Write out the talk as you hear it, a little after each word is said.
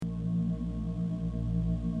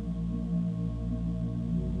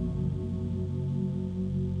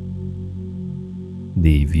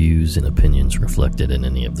The views and opinions reflected in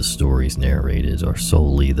any of the stories narrated are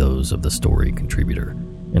solely those of the story contributor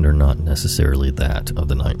and are not necessarily that of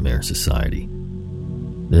the Nightmare Society.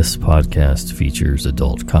 This podcast features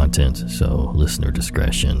adult content, so listener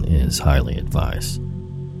discretion is highly advised.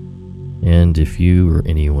 And if you or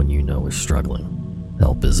anyone you know is struggling,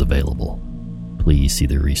 help is available. Please see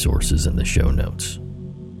the resources in the show notes.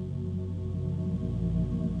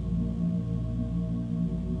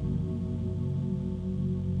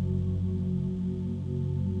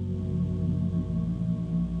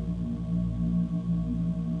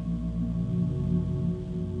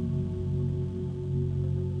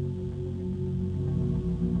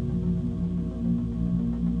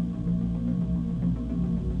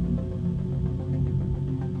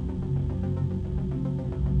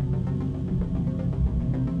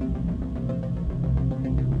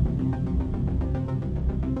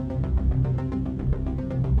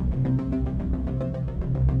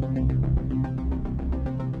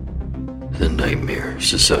 The Nightmare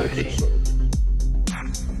Society.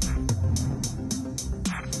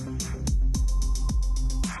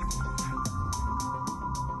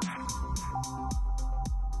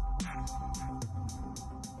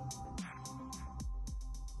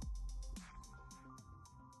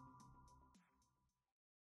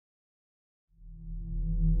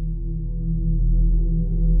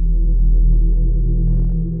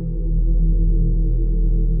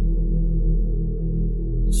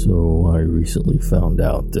 So I recently found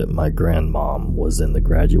out that my grandmom was in the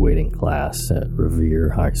graduating class at Revere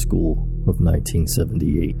High School of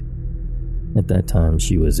 1978. At that time,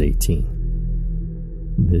 she was 18.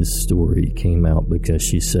 This story came out because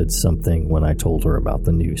she said something when I told her about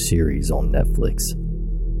the new series on Netflix.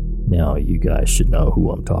 Now you guys should know who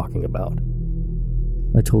I'm talking about.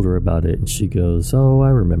 I told her about it and she goes, "Oh, I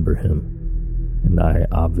remember him." And I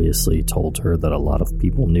obviously told her that a lot of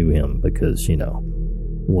people knew him because,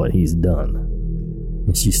 what he's done.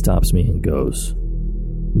 And she stops me and goes,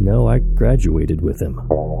 "No, I graduated with him."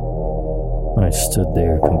 I stood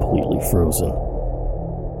there completely frozen.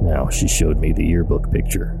 Now she showed me the yearbook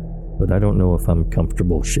picture, but I don't know if I'm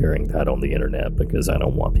comfortable sharing that on the internet because I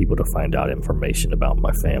don't want people to find out information about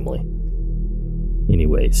my family.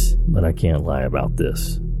 Anyways, but I can't lie about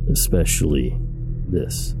this, especially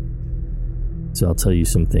this. So I'll tell you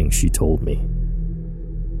some things she told me.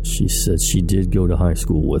 She said she did go to high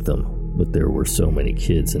school with him, but there were so many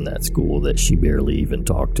kids in that school that she barely even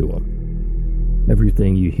talked to him.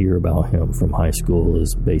 Everything you hear about him from high school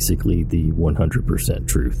is basically the 100%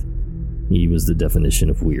 truth. He was the definition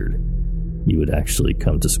of weird. He would actually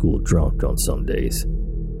come to school drunk on some days.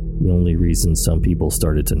 The only reason some people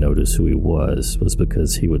started to notice who he was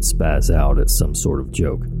because he would spaz out at some sort of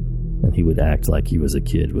joke, and he would act like he was a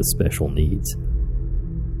kid with special needs.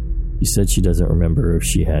 She said she doesn't remember if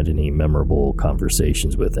she had any memorable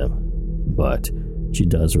conversations with him, but she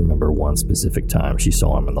does remember one specific time she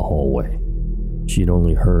saw him in the hallway. She'd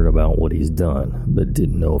only heard about what he's done, but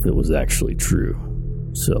didn't know if it was actually true.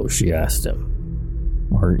 So she asked him,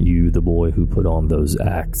 "Aren't you the boy who put on those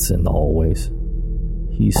acts in the hallways?"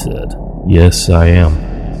 He said, "Yes, I am.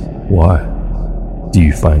 Why? Do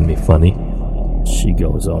you find me funny?" She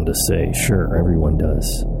goes on to say, "Sure, everyone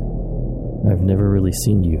does. I've never really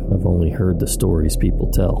seen you. I've only heard the stories people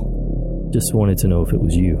tell. Just wanted to know if it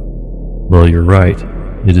was you." "Well, you're right.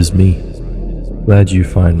 It is me. Glad you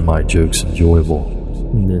find my jokes enjoyable."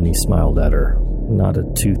 And then he smiled at her. Not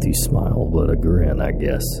a toothy smile, but a grin, I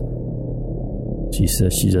guess. She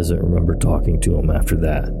says she doesn't remember talking to him after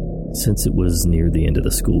that, since it was near the end of the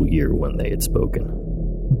school year when they had spoken.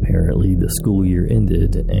 Apparently, the school year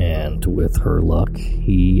ended, and with her luck,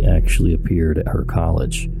 he actually appeared at her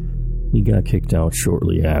college. He got kicked out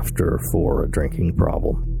shortly after for a drinking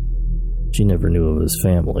problem. She never knew of his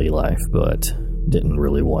family life, but didn't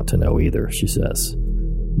really want to know either, she says.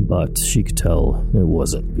 But she could tell it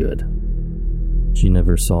wasn't good. She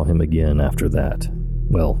never saw him again after that.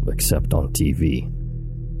 Well, except on TV.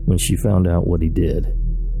 When she found out what he did,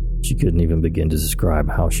 she couldn't even begin to describe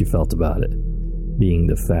how she felt about it, being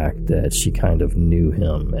the fact that she kind of knew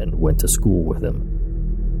him and went to school with him.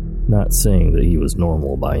 Not saying that he was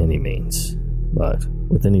normal by any means, but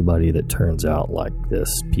with anybody that turns out like this,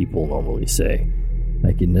 people normally say,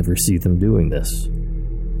 "I could never see them doing this."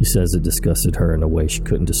 She says it disgusted her in a way she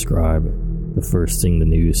couldn't describe. The first thing the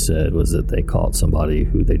news said was that they caught somebody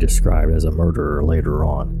who they described as a murderer later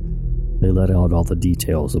on. They let out all the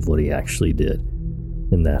details of what he actually did,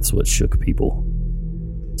 and that's what shook people.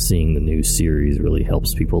 Seeing the new series really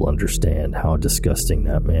helps people understand how disgusting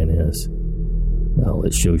that man is. Well,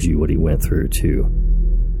 it shows you what he went through, too.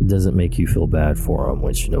 It doesn't make you feel bad for him,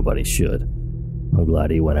 which nobody should. I'm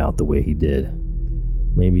glad he went out the way he did.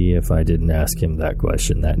 Maybe if I didn't ask him that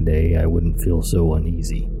question that day, I wouldn't feel so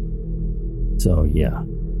uneasy. So yeah,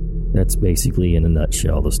 that's basically in a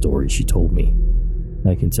nutshell the story she told me.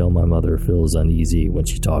 I can tell my mother feels uneasy when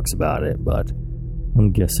she talks about it, but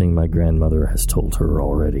I'm guessing my grandmother has told her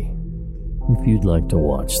already. If you'd like to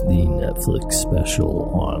watch the Netflix special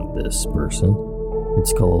on this person,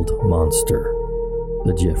 it's called Monster,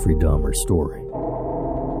 the Jeffrey Dahmer story.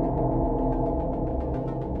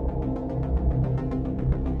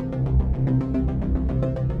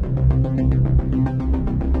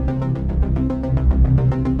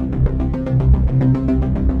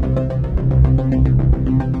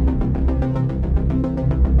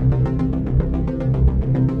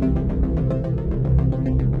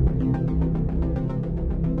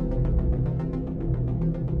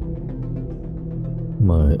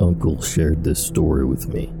 My uncle shared this story with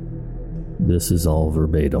me. This is all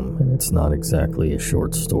verbatim, and it's not exactly a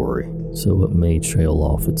short story, so it may trail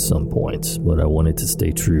off at some points, but I wanted to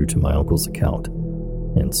stay true to my uncle's account,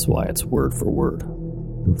 hence why it's word for word.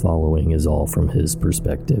 The following is all from his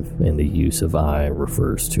perspective, and the use of I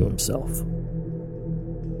refers to himself.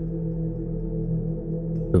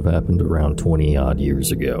 It happened around 20-odd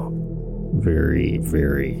years ago. Very,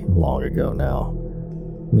 very long ago now.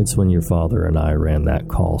 It's when your father and I ran that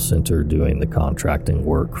call center doing the contracting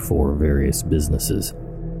work for various businesses,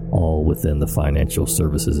 all within the financial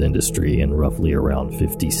services industry, and roughly around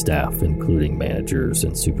 50 staff, including managers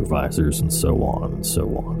and supervisors and so on and so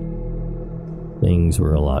on. Things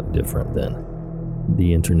were a lot different then.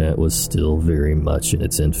 The internet was still very much in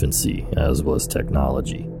its infancy, as was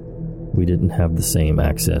technology. We didn't have the same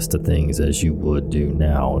access to things as you would do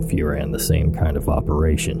now if you ran the same kind of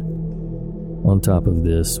operation. On top of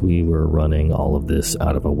this, we were running all of this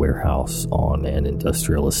out of a warehouse on an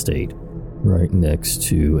industrial estate right next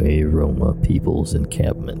to a Roma people's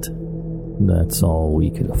encampment. That's all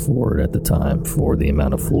we could afford at the time for the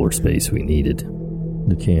amount of floor space we needed.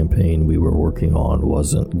 The campaign we were working on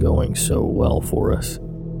wasn't going so well for us.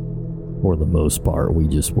 For the most part, we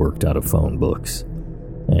just worked out of phone books,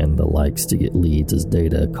 and the likes to get leads as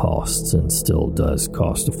data costs and still does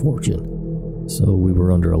cost a fortune. So we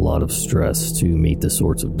were under a lot of stress to meet the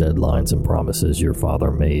sorts of deadlines and promises your father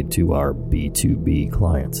made to our B2B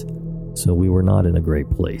clients. So we were not in a great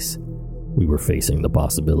place. We were facing the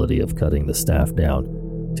possibility of cutting the staff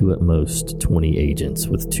down to at most 20 agents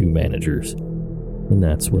with 2 managers. And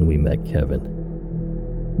that's when we met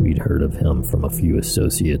Kevin. We'd heard of him from a few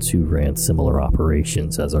associates who ran similar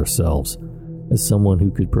operations as ourselves, as someone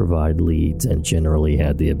who could provide leads and generally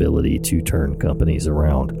had the ability to turn companies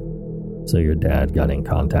around. So your dad got in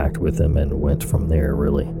contact with him and went from there,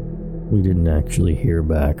 really. We didn't actually hear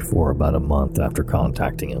back for about a month after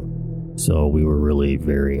contacting him. So we were really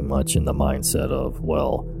very much in the mindset of,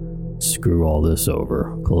 well, screw all this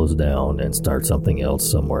over, close down, and start something else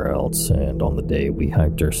somewhere else. And on the day we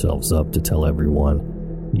hyped ourselves up to tell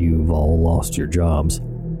everyone, you've all lost your jobs,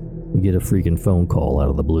 we get a freaking phone call out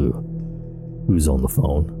of the blue. Who's on the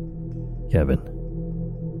phone? Kevin.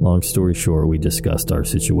 Long story short, we discussed our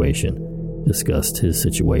situation, discussed his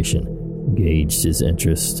situation, gauged his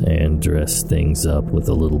interest, and dressed things up with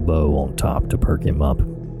a little bow on top to perk him up.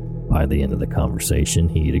 By the end of the conversation,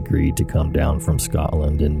 he'd agreed to come down from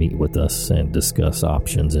Scotland and meet with us and discuss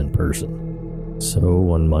options in person.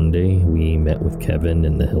 So on Monday, we met with Kevin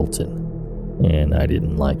in the Hilton, and I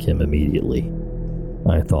didn't like him immediately.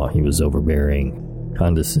 I thought he was overbearing,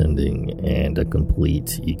 condescending, and a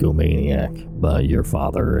complete egomaniac, but your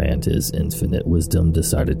father and his infinite wisdom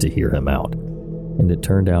decided to hear him out, and it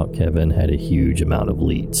turned out Kevin had a huge amount of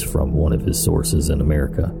leads from one of his sources in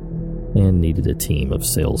America, and needed a team of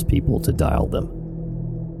salespeople to dial them.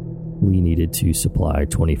 We needed to supply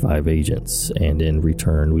 25 agents, and in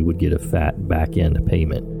return we would get a fat back-end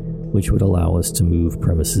payment, which would allow us to move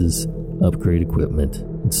premises, upgrade equipment,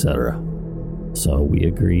 etc. So we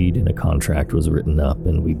agreed, and a contract was written up,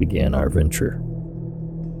 and we began our venture.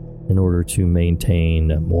 In order to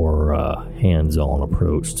maintain a more hands-on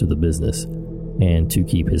approach to the business, and to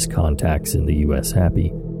keep his contacts in the U.S.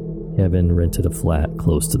 happy, Kevin rented a flat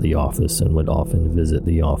close to the office and would often visit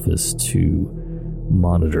the office to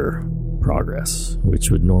monitor progress, which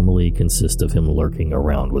would normally consist of him lurking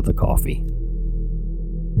around with a coffee.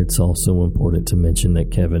 It's also important to mention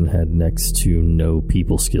that Kevin had next to no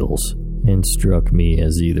people skills, and struck me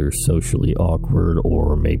as either socially awkward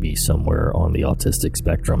or maybe somewhere on the autistic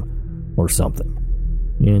spectrum or something.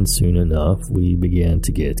 And soon enough, we began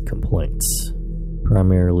to get complaints,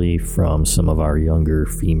 primarily from some of our younger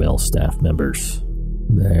female staff members,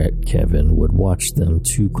 that Kevin would watch them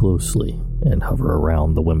too closely and hover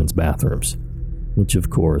around the women's bathrooms, which of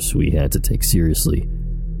course we had to take seriously,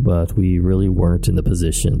 but we really weren't in the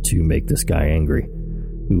position to make this guy angry,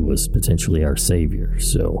 who was potentially our savior,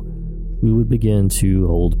 so we would begin to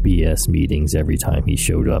hold BS meetings every time he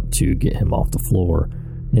showed up to get him off the floor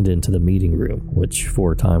and into the meeting room, which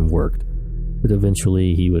for a time worked, but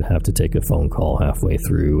eventually he would have to take a phone call halfway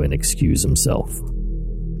through and excuse himself.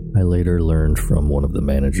 I later learned from one of the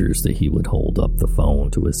managers that he would hold up the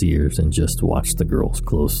phone to his ears and just watch the girls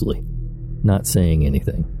closely, not saying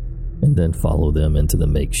anything, and then follow them into the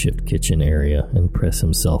makeshift kitchen area and press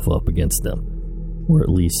himself up against them, or at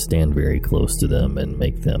least stand very close to them and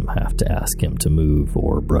make them have to ask him to move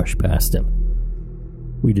or brush past him.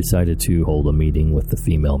 We decided to hold a meeting with the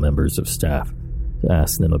female members of staff to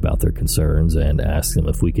ask them about their concerns and ask them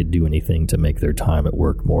if we could do anything to make their time at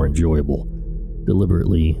work more enjoyable,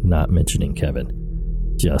 deliberately not mentioning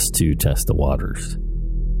Kevin, just to test the waters.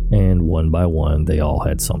 And one by one, they all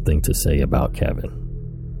had something to say about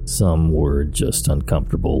Kevin. Some were just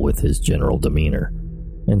uncomfortable with his general demeanor,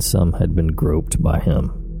 and some had been groped by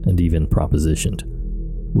him and even propositioned,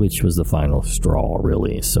 which was the final straw,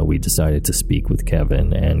 really, so we decided to speak with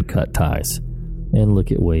Kevin and cut ties and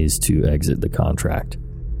look at ways to exit the contract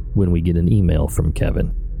when we get an email from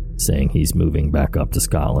Kevin saying he's moving back up to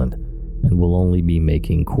Scotland and will only be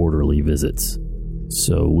making quarterly visits.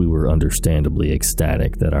 So we were understandably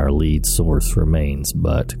ecstatic that our lead source remains,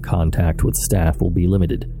 but contact with staff will be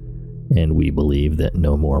limited, and we believe that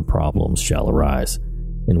no more problems shall arise,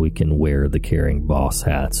 and we can wear the caring boss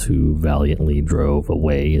hats who valiantly drove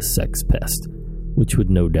away a sex pest, which would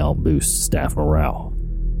no doubt boost staff morale.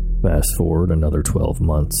 Fast forward another 12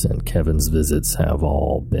 months, and Kevin's visits have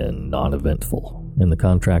all been non-eventful, and the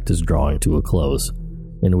contract is drawing to a close,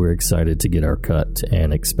 and we're excited to get our cut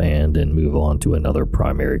and expand and move on to another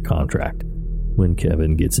primary contract. When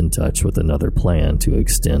Kevin gets in touch with another plan to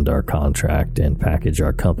extend our contract and package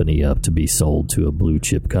our company up to be sold to a blue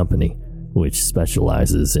chip company, which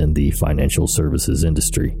specializes in the financial services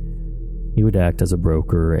industry, he would act as a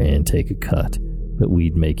broker and take a cut, but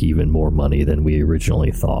we'd make even more money than we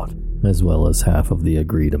originally thought, as well as half of the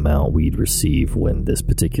agreed amount we'd receive when this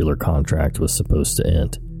particular contract was supposed to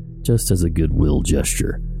end, just as a goodwill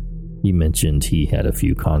gesture. He mentioned he had a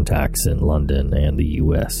few contacts in London and the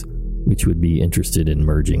US, which would be interested in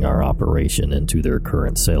merging our operation into their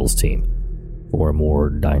current sales team for a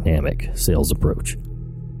more dynamic sales approach.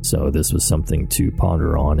 So this was something to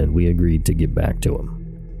ponder on, and we agreed to get back to him.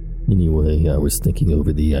 Anyway, I was thinking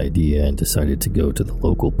over the idea and decided to go to the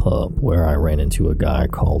local pub where I ran into a guy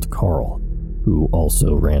called Carl, who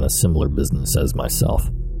also ran a similar business as myself.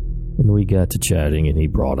 And we got to chatting and he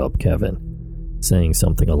brought up Kevin, saying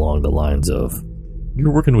something along the lines of,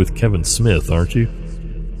 "You're working with Kevin Smith, aren't you?"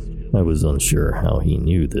 I was unsure how he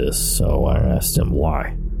knew this, so I asked him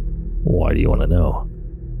why. "Why do you want to know?"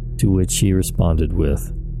 To which he responded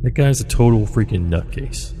with, "That guy's a total freaking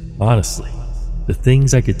nutcase. Honestly, the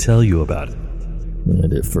things I could tell you about him."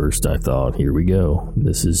 And at first I thought, here we go.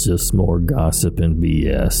 This is just more gossip and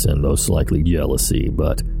BS and most likely jealousy,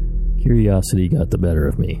 but curiosity got the better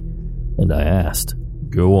of me, and I asked,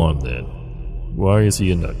 "Go on then. Why is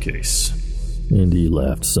he a nutcase?" And he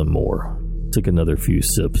laughed some more, took another few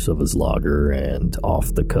sips of his lager, and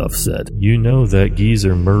off the cuff said, "You know that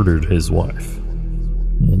geezer murdered his wife."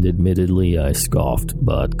 And admittedly I scoffed,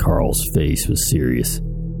 but Carl's face was serious,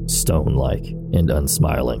 stone-like, and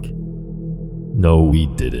unsmiling. "No, he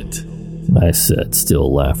didn't," I said,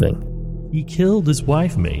 still laughing. "He killed his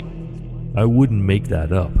wife, mate. I wouldn't make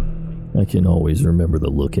that up." I can always remember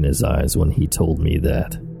the look in his eyes when he told me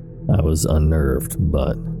that. I was unnerved,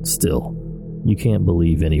 but still, you can't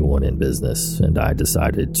believe anyone in business, and I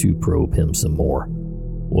decided to probe him some more.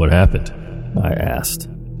 "What happened?" I asked.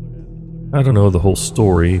 "I don't know the whole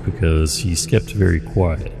story because he's kept very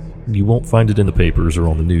quiet. You won't find it in the papers or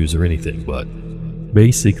on the news or anything, but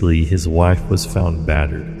basically his wife was found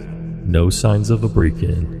battered. No signs of a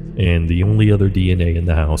break-in, and the only other DNA in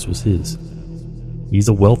the house was his. He's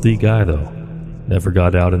a wealthy guy though. Never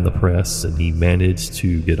got out in the press, and he managed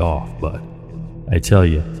to get off, but I tell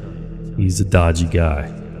you, he's a dodgy guy.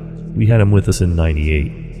 We had him with us in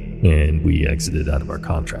 '98, and we exited out of our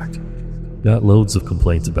contract. Got loads of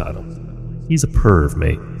complaints about him. He's a perv,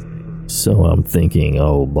 mate." So I'm thinking,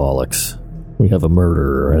 oh bollocks. We have a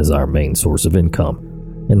murderer as our main source of income,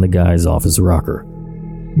 and the guy's off his rocker.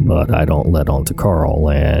 But I don't let on to Carl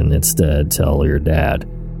and instead tell your dad.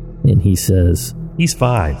 And he says, "He's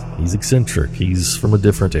fine. He's eccentric. He's from a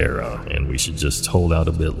different era, and we should just hold out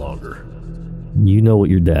a bit longer." You know what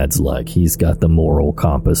your dad's like. He's got the moral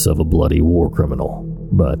compass of a bloody war criminal.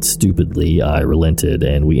 But stupidly, I relented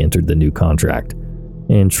and we entered the new contract.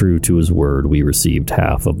 And true to his word, we received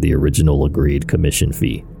half of the original agreed commission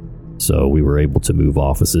fee. So we were able to move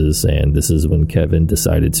offices, and this is when Kevin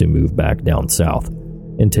decided to move back down south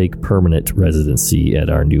and take permanent residency at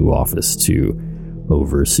our new office to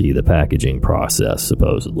oversee the packaging process,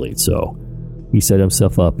 supposedly. So he set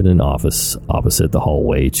himself up in an office opposite the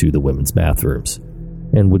hallway to the women's bathrooms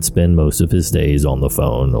and would spend most of his days on the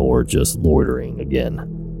phone or just loitering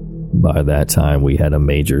again. By that time, we had a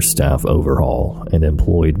major staff overhaul and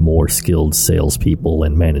employed more skilled salespeople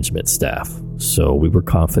and management staff, so we were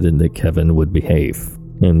confident that Kevin would behave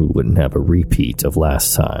and we wouldn't have a repeat of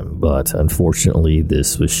last time. But unfortunately,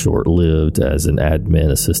 this was short-lived as an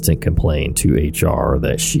admin assistant complained to HR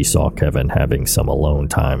that she saw Kevin having some alone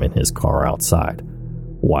time in his car outside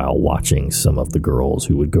while watching some of the girls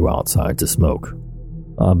who would go outside to smoke.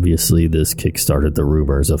 Obviously, this kickstarted the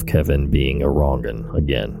rumors of Kevin being a wrong'un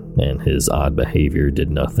again, and his odd behavior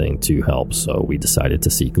did nothing to help, so we decided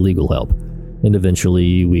to seek legal help, and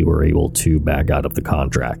eventually we were able to back out of the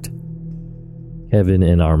contract. Kevin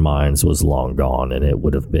in our minds was long gone, and it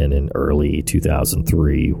would have been in early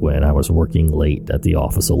 2003 when I was working late at the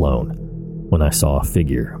office alone, when I saw a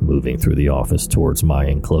figure moving through the office towards my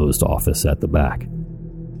enclosed office at the back.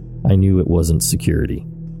 I knew it wasn't security,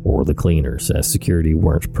 or the cleaners, as security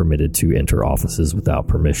weren't permitted to enter offices without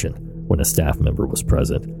permission when a staff member was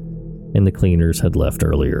present, and the cleaners had left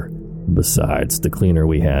earlier. Besides, the cleaner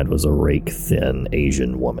we had was a rake-thin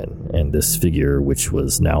Asian woman, and this figure, which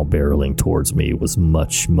was now barreling towards me, was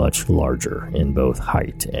much, much larger in both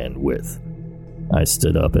height and width. I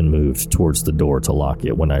stood up and moved towards the door to lock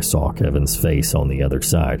it when I saw Kevin's face on the other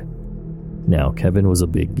side. Now, Kevin was a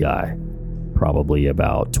big guy, probably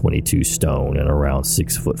about 22 stone and around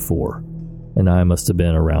 6'4", and I must have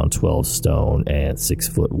been around 12 stone and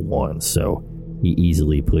 6'1", so he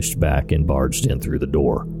easily pushed back and barged in through the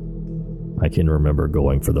door. I can remember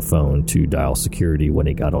going for the phone to dial security when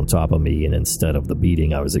he got on top of me, and instead of the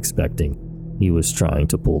beating I was expecting, he was trying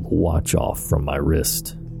to pull the watch off from my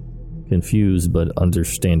wrist. Confused but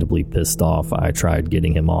understandably pissed off, I tried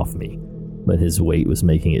getting him off me, but his weight was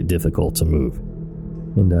making it difficult to move,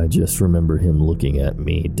 and I just remember him looking at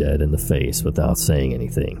me dead in the face without saying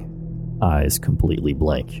anything, eyes completely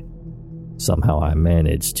blank. Somehow I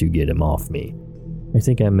managed to get him off me. I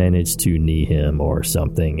think I managed to knee him or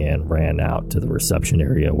something and ran out to the reception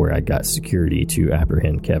area where I got security to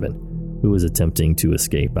apprehend Kevin, who was attempting to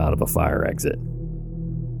escape out of a fire exit.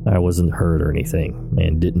 I wasn't hurt or anything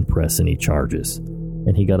and didn't press any charges,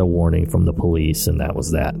 and he got a warning from the police, and that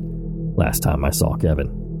was that. Last time I saw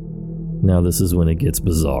Kevin. Now this is when it gets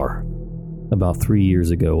bizarre. About 3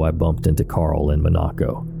 years ago, I bumped into Carl in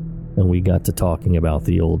Monaco, and we got to talking about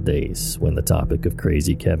the old days when the topic of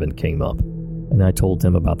Crazy Kevin came up. And I told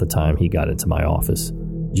him about the time he got into my office,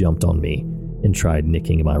 jumped on me, and tried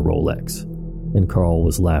nicking my Rolex. And Carl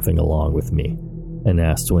was laughing along with me, and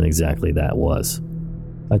asked when exactly that was.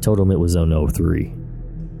 I told him it was on 03,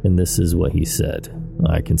 and this is what he said.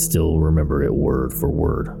 I can still remember it word for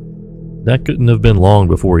word. That couldn't have been long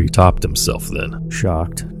before he topped himself then.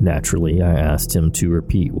 Shocked, naturally, I asked him to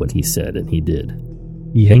repeat what he said, and he did.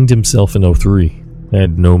 He hanged himself in 03.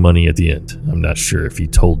 Had no money at the end. I'm not sure if he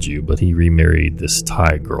told you, but he remarried this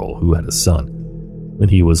Thai girl who had a son. When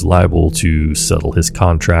he was liable to settle his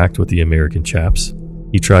contract with the American chaps,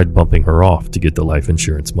 he tried bumping her off to get the life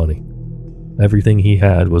insurance money. Everything he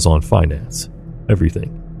had was on finance.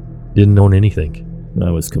 Everything. Didn't own anything.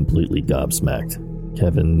 I was completely gobsmacked.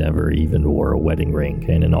 Kevin never even wore a wedding ring,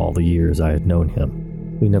 and in all the years I had known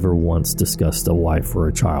him, we never once discussed a wife or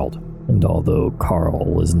a child. And although Carl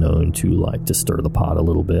was known to like to stir the pot a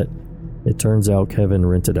little bit, it turns out Kevin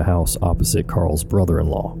rented a house opposite Carl's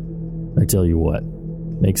brother-in-law. I tell you what,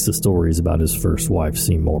 makes the stories about his first wife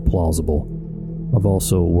seem more plausible. I've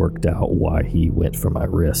also worked out why he went for my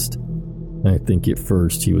wrist. I think at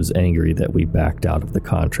first he was angry that we backed out of the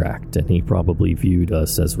contract, and he probably viewed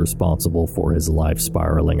us as responsible for his life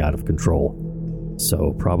spiraling out of control.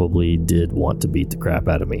 So probably did want to beat the crap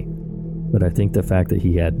out of me. But I think the fact that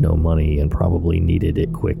he had no money and probably needed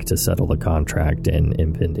it quick to settle the contract and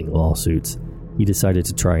impending lawsuits, he decided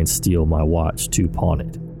to try and steal my watch to pawn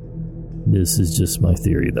it. This is just my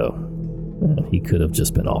theory, though. He could have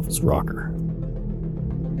just been off his rocker.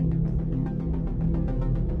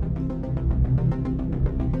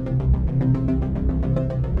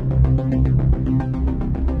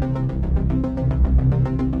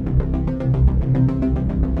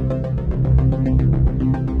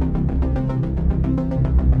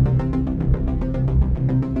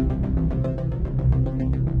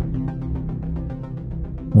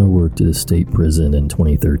 I worked at a state prison in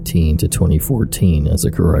 2013 to 2014 as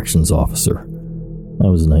a corrections officer. I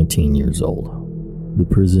was 19 years old. The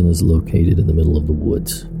prison is located in the middle of the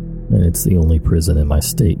woods, and it's the only prison in my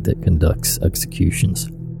state that conducts executions.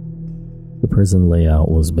 The prison layout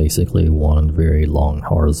was basically one very long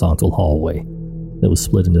horizontal hallway that was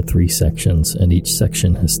split into 3 sections, and each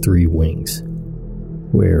section has 3 wings,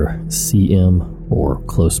 where CM, or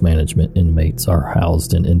close management inmates, are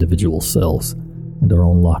housed in individual cells and are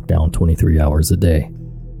on lockdown 23 hours a day.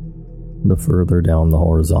 The further down the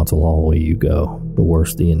horizontal hallway you go, the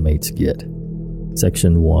worse the inmates get.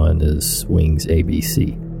 Section 1 is wings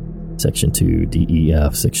ABC, Section 2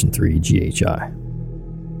 DEF, Section 3 GHI.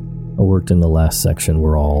 I worked in the last section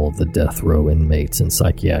where all of the death row inmates and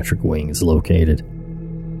psychiatric wings located.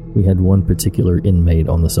 We had one particular inmate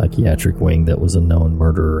on the psychiatric wing that was a known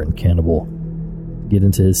murderer and cannibal. To get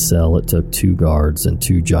into his cell, it took 2 guards and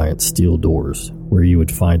 2 giant steel doors, where you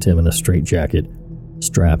would find him in a straitjacket,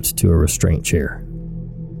 strapped to a restraint chair,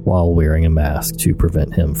 while wearing a mask to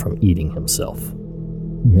prevent him from eating himself.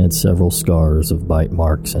 He had several scars of bite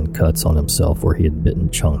marks and cuts on himself where he had bitten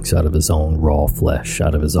chunks out of his own raw flesh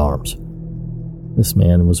out of his arms. This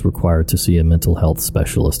man was required to see a mental health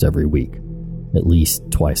specialist every week, at least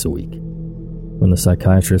twice a week. When the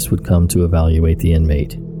psychiatrist would come to evaluate the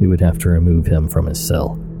inmate, we would have to remove him from his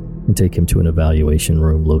cell and take him to an evaluation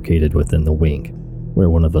room located within the wing,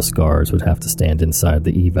 where one of us guards would have to stand inside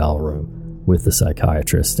the eval room with the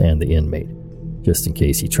psychiatrist and the inmate, just in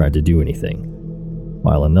case he tried to do anything,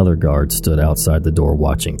 while another guard stood outside the door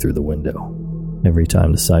watching through the window. Every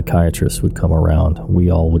time the psychiatrist would come around, we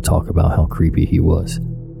all would talk about how creepy he was.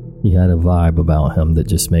 He had a vibe about him that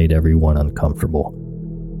just made everyone uncomfortable.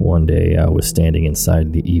 One day, I was standing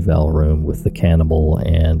inside the eval room with the cannibal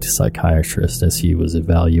and psychiatrist as he was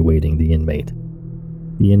evaluating the inmate.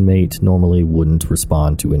 The inmate normally wouldn't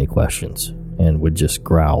respond to any questions and would just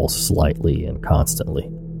growl slightly and constantly.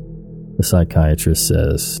 The psychiatrist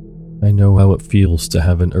says, I know how it feels to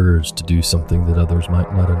have an urge to do something that others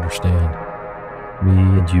might not understand.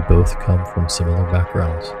 Me and you both come from similar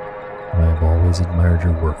backgrounds, and I have always admired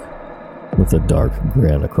your work. With a dark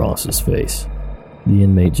grin across his face. The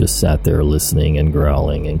inmate just sat there listening and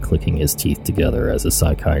growling and clicking his teeth together as the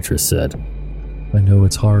psychiatrist said, I know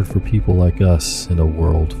it's hard for people like us in a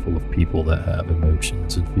world full of people that have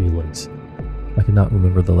emotions and feelings. I cannot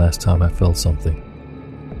remember the last time I felt something.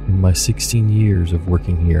 In my 16 years of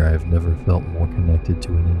working here, I have never felt more connected to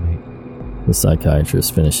an inmate. The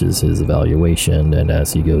psychiatrist finishes his evaluation, and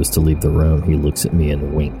as he goes to leave the room, he looks at me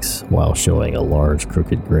and winks while showing a large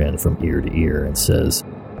crooked grin from ear to ear and says,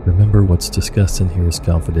 Remember, what's discussed in here is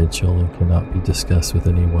confidential and cannot be discussed with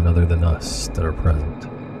anyone other than us that are present.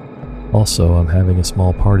 Also, I'm having a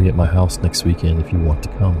small party at my house next weekend if you want to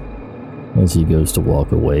come. As he goes to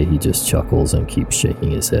walk away, he just chuckles and keeps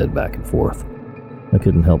shaking his head back and forth. I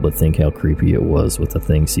couldn't help but think how creepy it was with the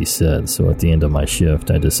things he said, so at the end of my shift,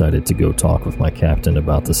 I decided to go talk with my captain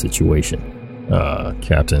about the situation.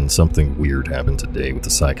 Captain, something weird happened today with the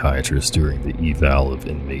psychiatrist during the eval of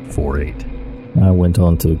inmate 48. I went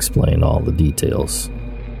on to explain all the details,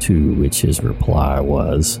 to which his reply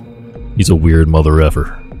was, He's a weird mother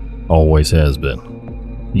effer. Always has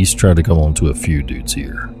been. He's tried to come on to a few dudes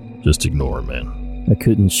here. Just ignore him, man. I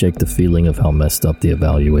couldn't shake the feeling of how messed up the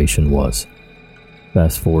evaluation was.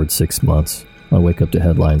 Fast forward 6 months, I wake up to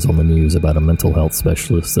headlines on the news about a mental health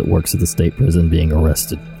specialist that works at the state prison being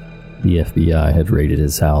arrested. The FBI had raided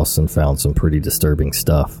his house and found some pretty disturbing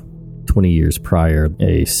stuff. 20 years prior,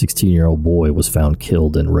 a 16-year-old boy was found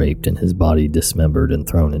killed and raped and his body dismembered and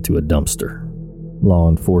thrown into a dumpster. Law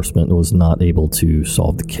enforcement was not able to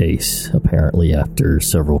solve the case. Apparently, after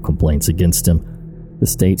several complaints against him, the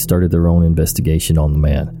state started their own investigation on the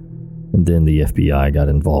man, and then the FBI got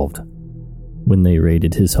involved. When they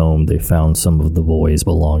raided his home, they found some of the boy's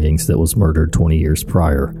belongings that was murdered 20 years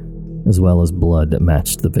prior, as well as blood that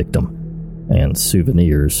matched the victim, and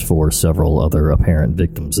souvenirs for several other apparent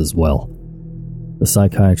victims as well. The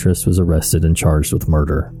psychiatrist was arrested and charged with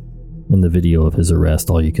murder. In the video of his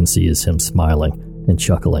arrest, all you can see is him smiling and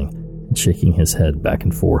chuckling and shaking his head back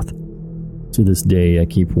and forth. To this day, I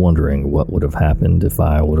keep wondering what would have happened if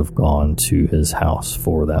I would have gone to his house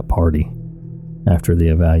for that party. After the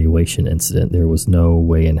evaluation incident, there was no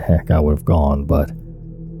way in heck I would have gone, but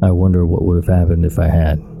I wonder what would have happened if I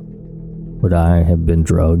had. Would I have been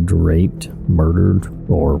drugged, raped, murdered,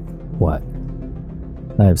 or what?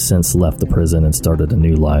 I have since left the prison and started a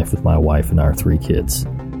new life with my wife and our 3 kids,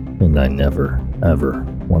 and I never, ever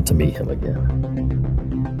want to meet him again.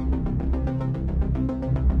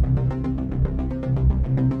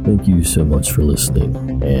 Thank you so much for listening,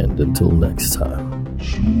 and until next time.